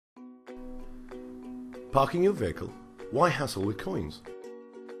Parking your vehicle? Why hassle with coins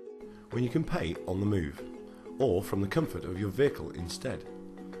when you can pay on the move or from the comfort of your vehicle instead?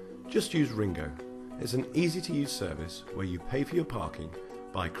 Just use RingGo. It's an easy to use service where you pay for your parking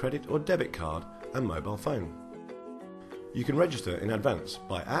by credit or debit card and mobile phone. You can register in advance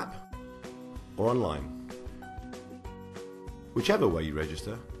by app or online. Whichever way you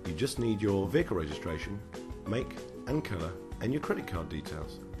register, you just need your vehicle registration, make and colour and your credit card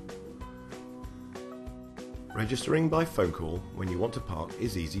details. Registering by phone call when you want to park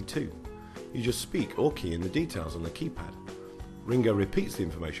is easy too. You just speak or key in the details on the keypad. RingGo repeats the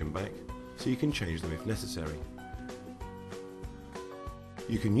information back so you can change them if necessary.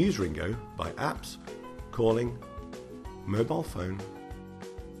 You can use RingGo by apps, calling, mobile phone,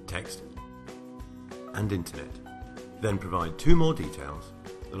 text and internet. Then provide two more details: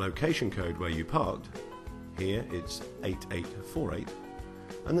 the location code where you parked, here it's 8848,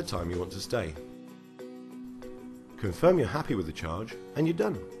 and the time you want to stay. Confirm you're happy with the charge and you're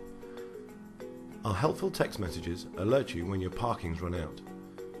done. Our helpful text messages alert you when your parking's run out,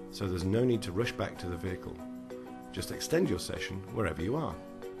 so there's no need to rush back to the vehicle. Just extend your session wherever you are.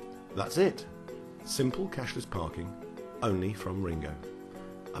 That's it. Simple cashless parking, only from RingGo.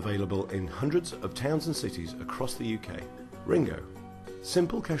 Available in hundreds of towns and cities across the UK. RingGo.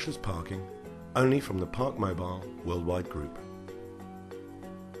 Simple cashless parking, only from the Park Mobile Worldwide Group.